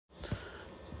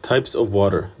Types of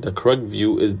water. The correct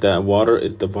view is that water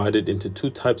is divided into two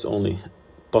types only: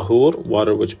 tahur,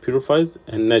 water which purifies,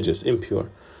 and najis, impure.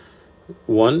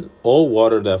 1. All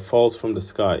water that falls from the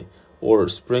sky or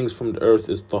springs from the earth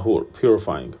is tahur,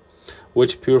 purifying,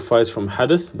 which purifies from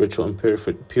hadith, ritual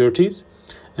impurities,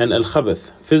 and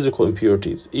al-khabath, physical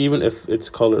impurities, even if its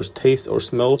colors, taste, or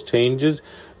smell changes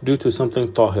due to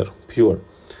something tahir, pure.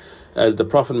 As the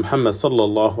Prophet Muhammad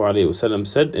sallallahu alaihi wasallam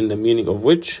said, in the meaning of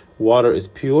which water is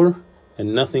pure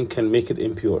and nothing can make it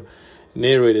impure,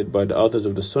 narrated by the authors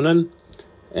of the Sunnah,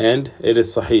 and it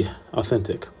is sahih,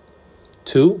 authentic.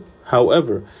 2.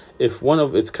 However, if one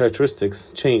of its characteristics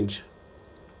change,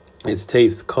 its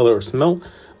taste, color, or smell,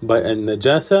 by a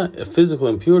najasa, a physical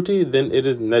impurity, then it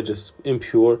is najis,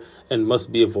 impure, and must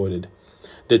be avoided.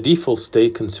 The default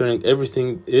state concerning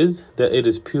everything is that it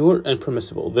is pure and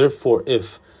permissible. Therefore,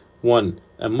 if 1.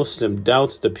 A Muslim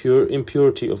doubts the pure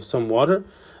impurity of some water,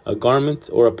 a garment,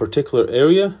 or a particular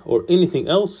area, or anything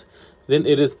else, then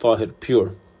it is tahir,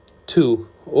 pure. 2.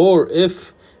 Or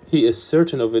if he is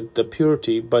certain of it, the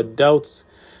purity, but doubts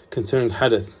concerning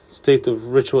hadith, state of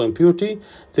ritual impurity,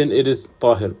 then it is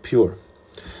tahir, pure.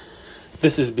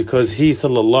 This is because he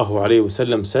sallallahu alaihi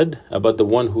wasallam said about the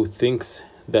one who thinks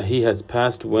that he has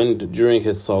passed wind during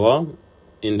his salah,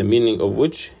 in the meaning of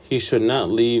which he should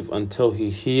not leave until he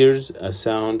hears a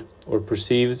sound or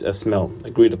perceives a smell,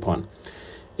 agreed upon.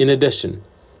 In addition,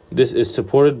 this is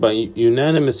supported by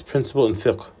unanimous principle in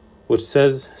fiqh, which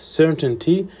says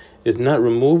certainty is not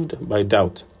removed by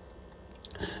doubt.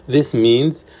 This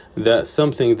means that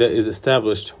something that is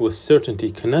established with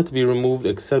certainty cannot be removed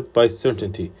except by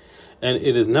certainty, and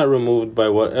it is not removed by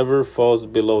whatever falls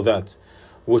below that,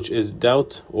 which is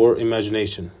doubt or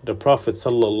imagination. The Prophet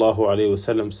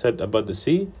ﷺ said about the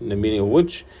sea, in the meaning of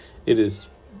which it is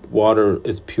water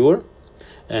is pure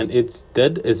and its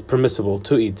dead is permissible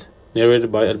to eat,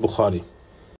 narrated by Al-Bukhari.